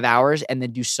for 5 hours, and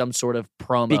then do some sort of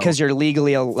promo. because you're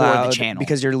legally allowed. channel.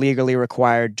 Because you're legally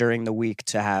required during the week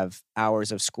to have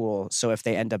hours of school. So if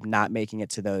they end up not making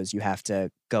it to those, you have to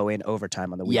go in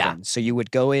overtime on the Yeah. weekend. So you would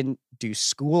go in, do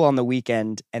school on the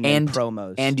weekend, and then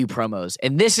promos. and do promos.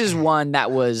 And this is one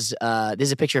that was this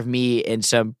is a picture of me in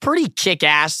some pretty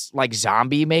kick-ass like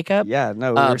zombie makeup. yeah,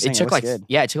 no, we were saying it took like good.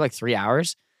 it took like 3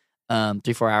 hours,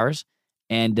 3-4 hours.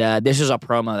 And this was a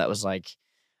promo that was like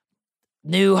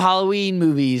new Halloween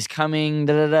movies coming,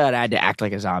 da da da. And I had to act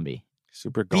like a zombie.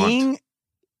 Super gaunt.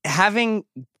 Having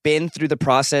been through the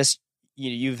process,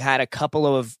 you've had a couple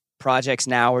of projects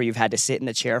now where you've had to sit in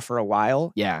the chair for a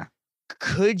while. Yeah.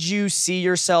 Could you see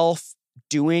yourself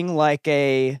doing like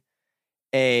a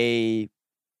living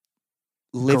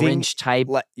Grinch type.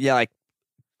 like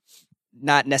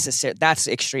not necessarily that's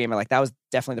extreme. Like that was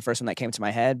definitely the first one that came to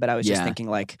my head, but I was just Yeah. thinking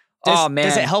like Oh,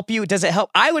 does it man. help you? Does it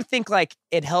help? I would think like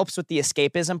it helps with the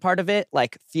escapism part of it,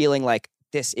 like feeling like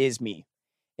this is me.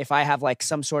 If I have like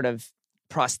some sort of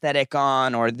prosthetic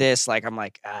on or this, like I'm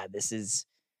like, this is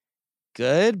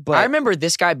good. But I remember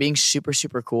this guy being super,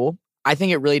 super cool. I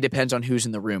think it really depends on who's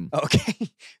in the room.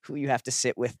 okay, who you have to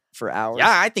sit with for hours.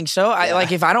 Yeah, I think so. I Yeah.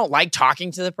 like if I don't like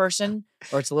talking to the person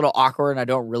or it's a little awkward and I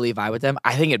don't really vibe with them,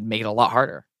 I think it'd make it a lot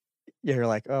harder. You're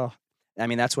like, oh, I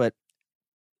mean, that's what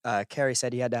Carrie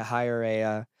said. He had to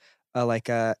hire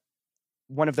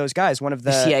one of those guys, one of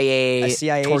the CIA, a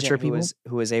CIA torture agent people.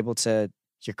 who was able to.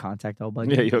 Is your contact all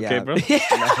bugged? Yeah, you okay, Yeah. bro? No,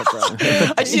 bro.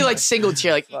 I just see like single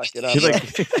tear, like Fuck it up.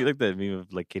 You like that meme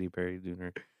of like Katy Perry doing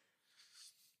her.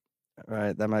 All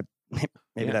right, that might maybe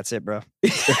Yeah. that's it, bro.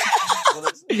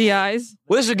 The eyes.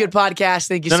 Well, this is a good podcast.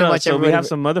 Thank you so much, so we everybody. have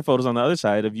some other photos on the other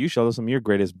side of you. Show us some of your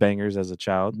greatest bangers as a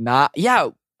child. Yeah.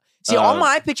 See, all Uh,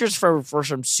 my pictures for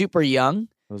from super young.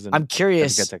 It was in- I'm I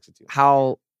curious think I texted you.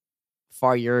 how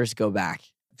far yours go back.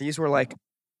 These were like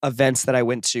events that I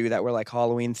went to that were like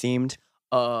Halloween themed.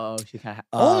 Oh, she kind of.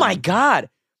 Oh my God,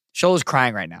 Shola's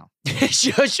crying right now.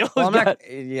 Shola's Well, I'm got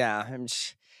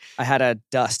not, I had a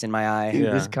dust in my eye.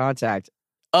 Yeah. this contact.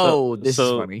 Oh, this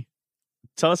so- is funny.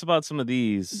 Tell us about some of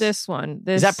these. This one.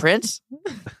 Is that Prince?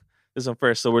 This one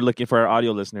first. So we're looking for our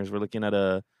audio listeners. We're looking at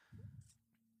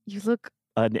You look.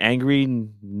 an angry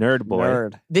nerd boy.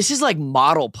 Nerd. This is like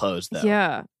model pose though.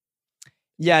 Yeah.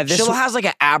 Yeah, this Shola has like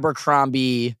an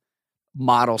Abercrombie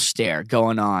model stare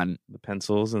going on. The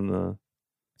pencils and the.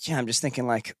 yeah, I'm just thinking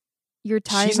like Your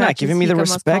tie. she's not giving me the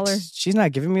matches respect. Hika's She's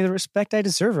not giving me the respect I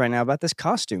deserve right now about this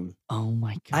costume. Oh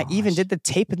my God. I even did the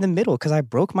tape in the middle because I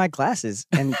broke my glasses,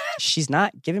 and she's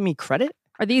not giving me credit.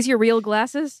 collar. Are these your real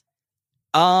glasses?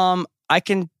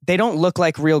 They don't look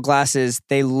like real glasses.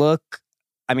 They look,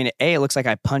 I mean, it looks like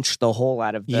I punched the hole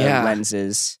out of the Yeah.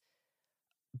 lenses.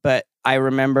 But I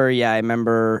remember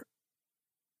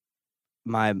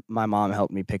my mom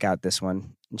helped me pick out this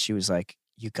one, and she was like,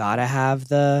 "You gotta have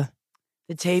the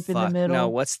tape in the fuck, middle. No,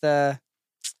 what's the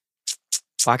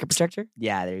pocket protector?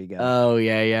 yeah? There you go, Oh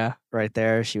yeah, yeah. right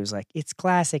there." She was like, "It's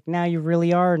classic. Now you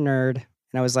really are a nerd."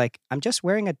 And I was like, I'm just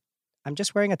wearing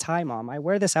a tie, Mom. I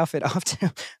wear this outfit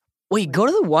often. Wait, go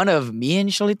to the one of me and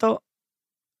Sholito.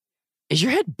 Is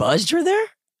your head buzzed or there?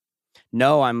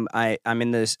 No, I'm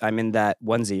in that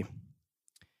onesie.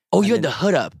 Oh, you I'm had the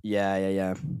hood up.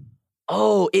 Yeah.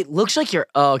 Oh, it looks like you're.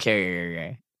 Oh,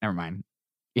 okay. Never mind.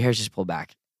 Your hair's just pulled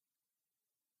back.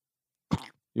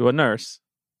 You a nurse?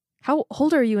 How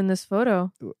old are you in this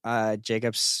photo?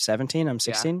 Jacob's 17. I'm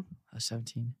 16. I was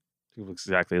 17. You look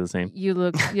exactly the same. You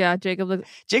look, yeah, Jacob looks.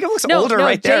 Jacob looks No, older no,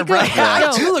 right there, bro. Jacob- Yeah, No.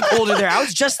 I do look older there. I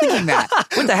was just thinking that.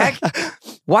 What the heck?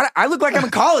 What? I look like I'm in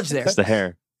college there. It's the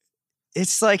hair.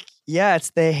 It's like, yeah,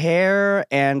 it's the hair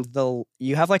and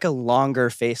you have like a longer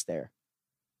face there.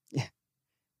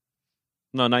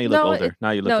 No, now you look No, older.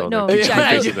 Now you look no, older. no, Keep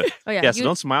yeah, your face you- with it. Oh yeah, Yeah, so you-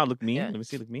 don't smile. Look mean. Yeah. Let me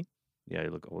see. Look me. Yeah, you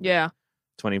look older. yeah.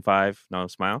 25. No,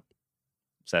 smile.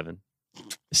 7.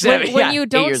 When you 8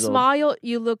 don't years old. smile,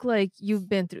 you look like you've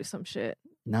been through some shit.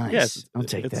 Nice. Yes, I'll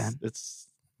take that. It's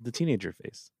the teenager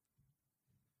face.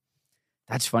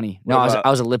 That's funny. What No, about- I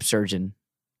was a lip surgeon.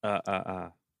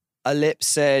 A lip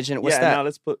surgeon. What's yeah, that? now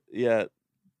let's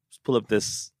pull up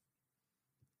this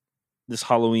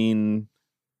Halloween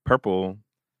purple.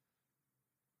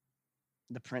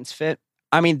 The Prince fit.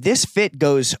 I mean, this fit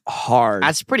goes hard.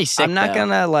 That's pretty sick. I'm not though.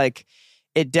 gonna like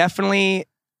it. Definitely,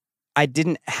 I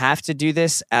didn't have to do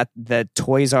this at the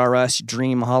Toys R Us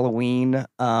Dream Halloween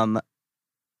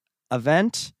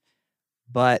event,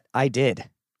 but I did,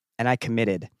 and I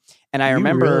committed. And I You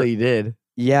remember, really did.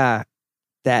 yeah,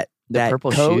 that The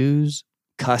purple coat, shoes.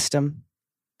 custom.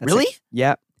 That's Really?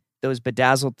 Yep. Those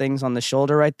bedazzled things on the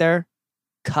shoulder right there,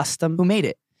 custom. Who made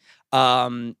it?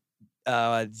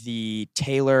 The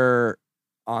tailor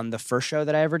on the first show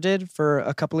that I ever did for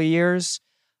a couple of years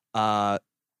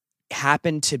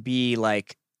happened to be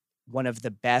like one of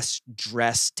the best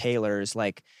dressed tailors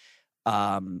like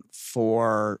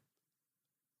for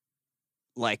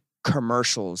like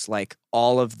commercials, like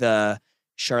all of the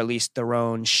Charlize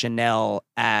Theron Chanel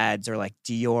ads or like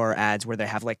Dior ads where they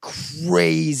have like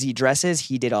crazy dresses.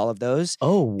 He did all of those.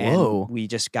 Oh, whoa. And we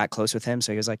just got close with him.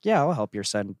 So he was like, yeah, I'll help your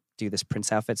son do this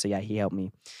Prince outfit. So yeah, he helped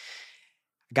me.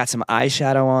 I got some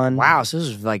eyeshadow on. Wow. So this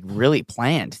was like really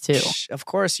planned too. Of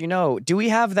course, do we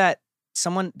have that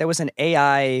there was an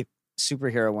AI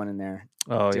superhero one in there.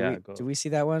 Oh do yeah. do we see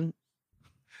that one?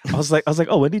 I was like,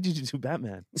 oh, when did you do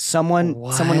Batman? Someone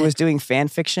What? was doing fan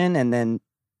fiction and then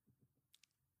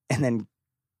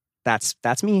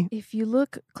that's me. If you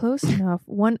look close enough,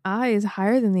 one eye is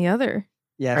higher than the other.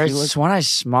 Yeah. Or If you look, is one eye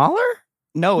smaller?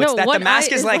 no, it's No, that the one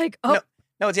mask eye is is like, like up.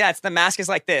 no, it's the mask is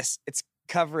like this. It's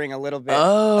covering a little bit.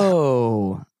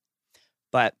 Oh.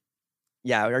 But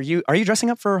yeah, are you dressing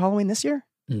up for Halloween this year?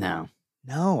 No.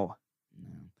 No.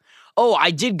 Oh,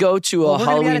 I did go to a Well, we're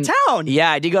gonna be Halloween. out of town.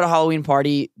 Yeah, I did go to a Halloween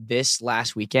party this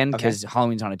last weekend Okay. because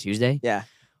Halloween's on a Tuesday. Yeah.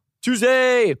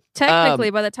 Tuesday.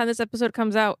 Technically, by the time this episode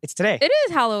comes out, It's today. it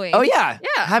is Halloween. Oh yeah.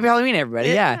 Yeah. Happy Halloween, everybody.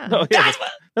 Yeah. Oh, yeah,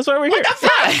 that's why we're here.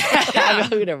 Happy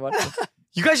Halloween, everyone.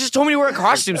 You guys just told me to wear a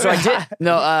costume, so I did.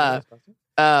 No,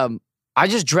 I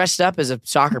just dressed up as a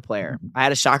soccer player. I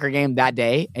had a soccer game that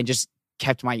day and just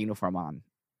kept my uniform on.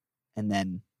 And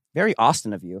then, Very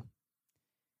Austin of you.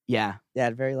 yeah, Yeah,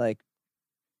 very like,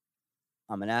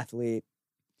 I'm an athlete.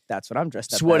 That's what I'm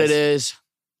dressed up that's what as. it is.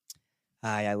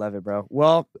 I love it, bro.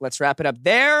 Well, let's wrap it up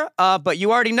there. But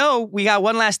you already know we got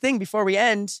one last thing before we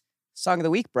end. Song of the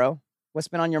week, bro. What's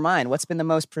been on your mind? What's been the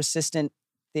most persistent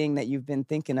thing that you've been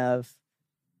thinking of?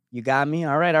 You got me?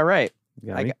 All right.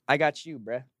 You got me? I got you,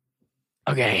 bro.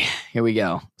 Okay, here we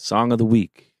go. Song of the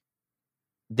week.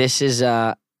 This is,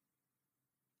 I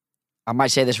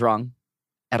might say this wrong.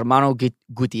 Hermano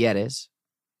Gutierrez.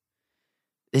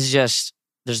 This is just,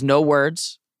 there's no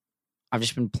words. I've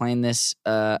just been playing this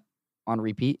on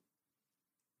repeat.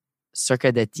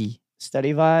 Cerca de ti.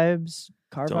 Study vibes,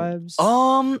 car Don't-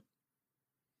 vibes,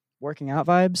 working out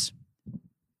vibes,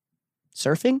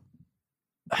 surfing,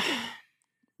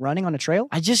 running on a trail,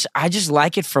 I just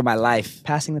like it for my life.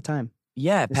 passing the time.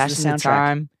 Yeah, This is the passing the soundtrack.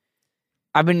 time.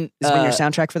 I've been This has been your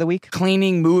soundtrack for the week.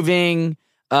 cleaning, moving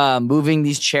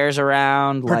these chairs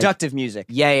around. like- Productive music.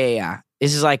 Yeah.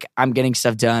 This is like I'm getting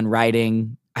stuff done,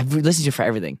 writing. I've listened to it for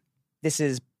everything. This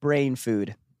is brain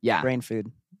food. Yeah. Brain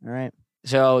food. All right.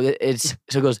 So it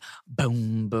goes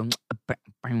boom boom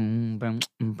boom boom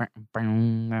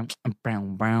boom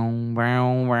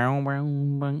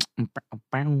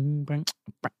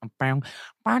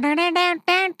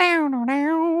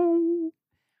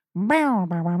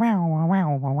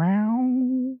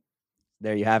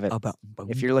There you have it.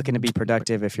 If you're looking to be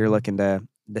productive, if you're looking to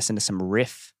listen to some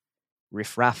riff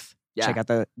raff, Yeah. check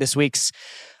out this week's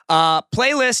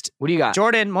playlist. What do you got?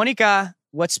 Jordan, Monica,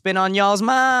 what's been on y'all's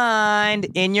mind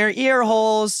in your ear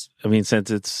holes? I mean,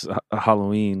 since it's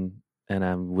Halloween and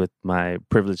I'm with my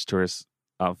privileged tourist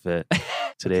outfit,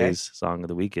 today's song of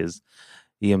the week is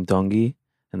Iem Tongi,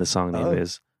 and the song name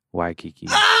is Waikiki.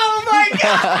 Oh my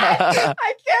God!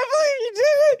 I can't believe you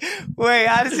did it. Wait,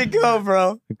 how does it go,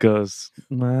 bro? It goes,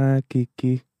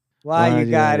 Waikiki. Why you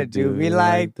gotta do me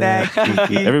like that,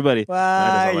 Kiki? Everybody.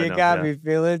 Why all I you know, got yeah. me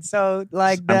feeling so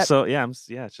like that?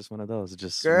 It's just one of those. It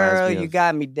just Girl, reminds me you of-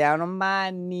 got me down on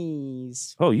my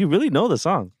knees. Oh, you really know the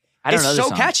song. I don't It's know this so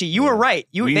song. catchy. You were right.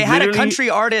 We They had a literally- country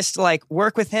artist like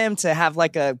work with him to have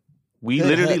like a, We Good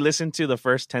literally hit. listened to the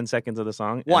first 10 seconds of the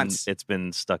song. and Once. it's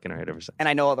been stuck in our head ever since. and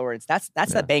I know all the words. That's Yeah.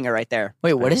 the banger right there.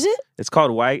 Wait, what is it? It's called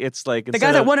Why. It's like The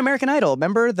guy that won American Idol.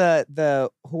 Remember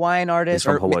the Hawaiian artist? He's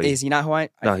from Or Hawaii. is he not Hawaiian?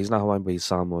 No, he's not Hawaiian, but he's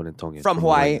Samoan and Tongan. From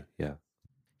Hawaii. Yeah.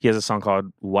 He has a song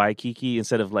called Waikiki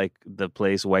instead of like the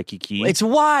place Waikiki. It's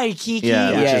Waikiki.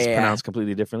 yeah, which is yeah. pronounced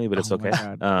completely differently, but it's Oh my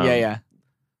okay. God. Yeah.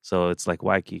 So it's like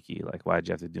Waikiki. Like, why'd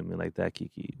you have to do me like that,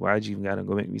 Kiki? Why'd you even gotta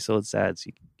go make me so sad,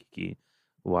 Kiki?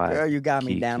 Why? Girl, you got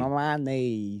me down Kiki? on my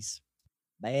knees.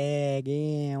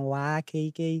 Begging, why,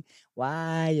 Kiki?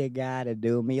 Why you gotta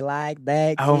do me like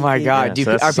that? Oh my Kiki? God, Yeah, dude!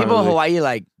 so that's Are the song people of in the week. Hawaii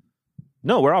like?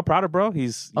 No, we're all proud of bro.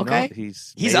 He's you Okay. know,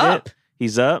 he's He's made up. it.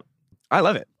 He's up. I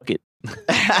love it. Fuck it.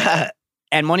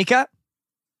 And Monica?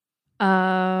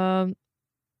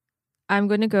 I'm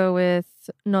going to go with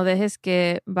No Dejes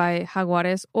Que by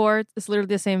Jaguares, or it's literally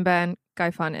the same band,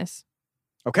 Caifanes.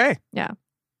 Okay.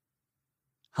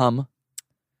 Hum.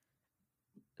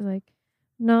 Like,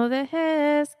 no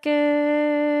dejes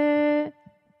que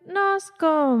nos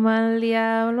coma el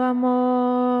diablo,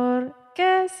 amor,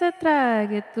 que se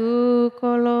trague tu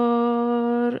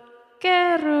color, que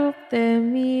erupte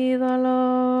mi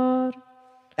dolor.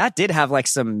 That did have like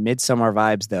some Midsummer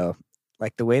vibes though.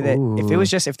 Like the way that Ooh. if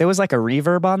there was like a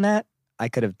reverb on that, I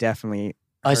could have definitely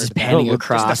Us heard just that. panning Just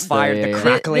across Just the fire, the yeah.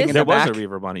 crackling in There the was back. a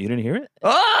reverb on it. You didn't hear it?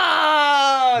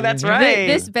 Oh, that's Mhm. right.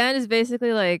 This band is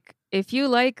basically like, if you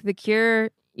like The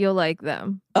Cure, you'll like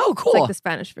them. Oh, It's cool. like the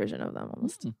Spanish version of them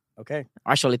almost. Okay.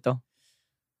 Archolito.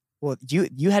 Well,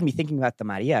 you had me thinking about the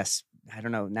Marias. I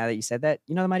don't know. Now that you said that,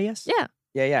 you know the Marias? Yeah.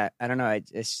 Yeah. I don't know.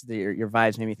 It's your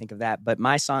vibes made me think of that. But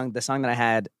my song, the song that I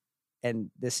had,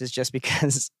 and this is just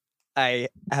because I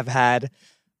have had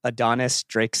Adonis,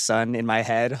 Drake's son, in my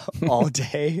head all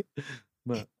day.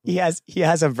 He has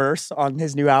a verse on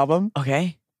his new album,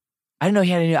 Okay. I didn't know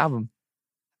he had a new album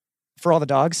For All the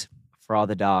Dogs. for all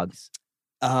the dogs.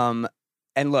 And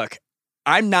look,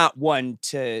 I'm not one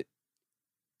to.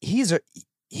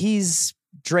 He's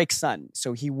Drake's son,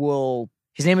 so he will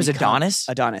His name is become Adonis.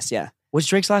 Adonis, yeah. What's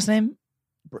Drake's last name?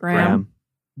 Graham.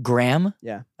 Graham.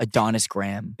 Yeah. Adonis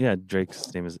Graham. Yeah,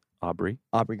 Drake's name is Aubrey.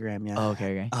 Aubrey Graham, yeah. Oh,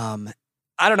 okay.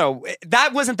 I don't know.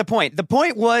 That wasn't the point. The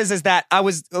point was that I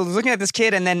was looking at this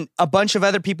kid, and then a bunch of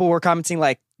other people were commenting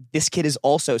like, "This kid is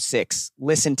also 6.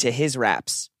 Listen to his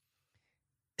raps."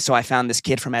 So I found this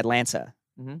kid from Atlanta,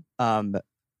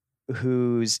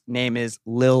 whose name is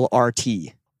Lil RT.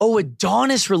 Oh,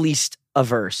 Adonis released a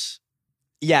verse.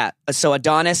 Yeah. So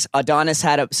Adonis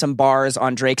had some bars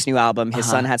on Drake's new album. His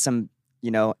son had some,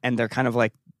 and they're kind of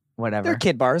like Whatever. they're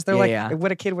kid bars. They're Yeah, like yeah.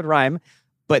 what a kid would rhyme.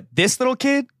 But this little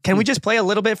kid, can we just play a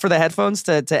little bit for the headphones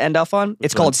to end off on?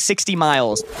 It's called 60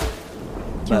 Miles.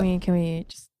 Can we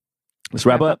just Let's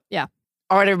wrap up. Yeah.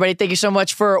 All right, everybody. Thank you so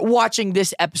much for watching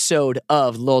this episode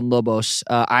of Lone Lobos.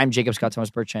 I'm Jacob Scott Thomas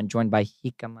Bertrand, joined by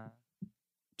Hikama.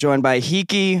 Joined by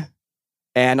Hiki.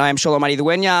 And I'm Sholomari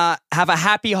Dueña. Have a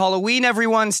happy Halloween,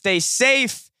 everyone. Stay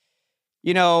safe.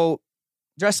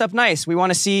 Dress up nice. We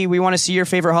want to see your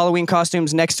favorite Halloween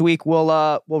costumes. Next week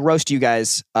we'll roast you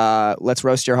guys. Let's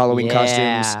roast your Halloween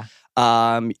costumes.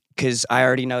 Because I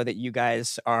already know that you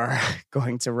guys are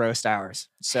going to roast ours.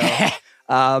 So we have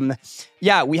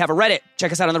a Reddit.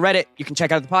 Check us out on the Reddit. You can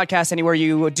check out the podcast anywhere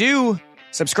you do.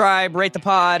 Subscribe, rate the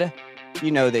pod.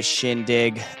 You know this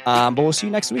shindig. But we'll see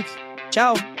you next week.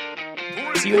 Ciao.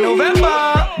 See you in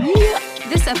November.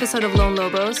 This episode of Lone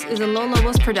Lobos is a Lone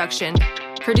Lobos production,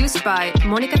 produced by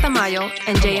Monica Tamayo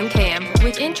and JMKM,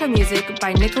 with intro music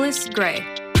by Nicholas Gray.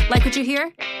 Like what you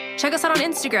hear? Check us out on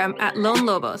Instagram at Lone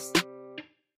Lobos.